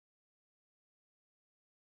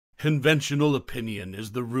Conventional opinion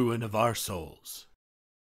is the ruin of our souls.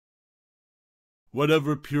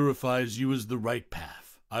 Whatever purifies you is the right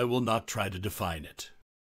path. I will not try to define it.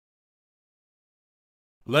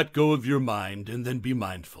 Let go of your mind and then be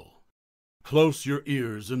mindful. Close your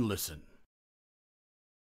ears and listen.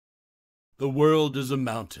 The world is a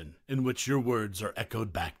mountain in which your words are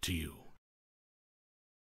echoed back to you.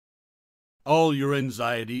 All your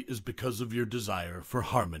anxiety is because of your desire for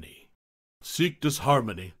harmony. Seek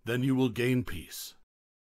disharmony, then you will gain peace.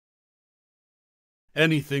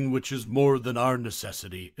 Anything which is more than our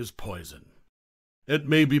necessity is poison. It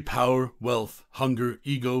may be power, wealth, hunger,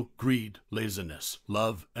 ego, greed, laziness,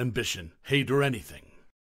 love, ambition, hate, or anything.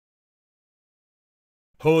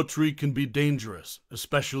 Poetry can be dangerous,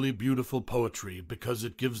 especially beautiful poetry, because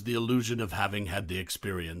it gives the illusion of having had the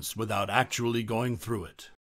experience without actually going through it.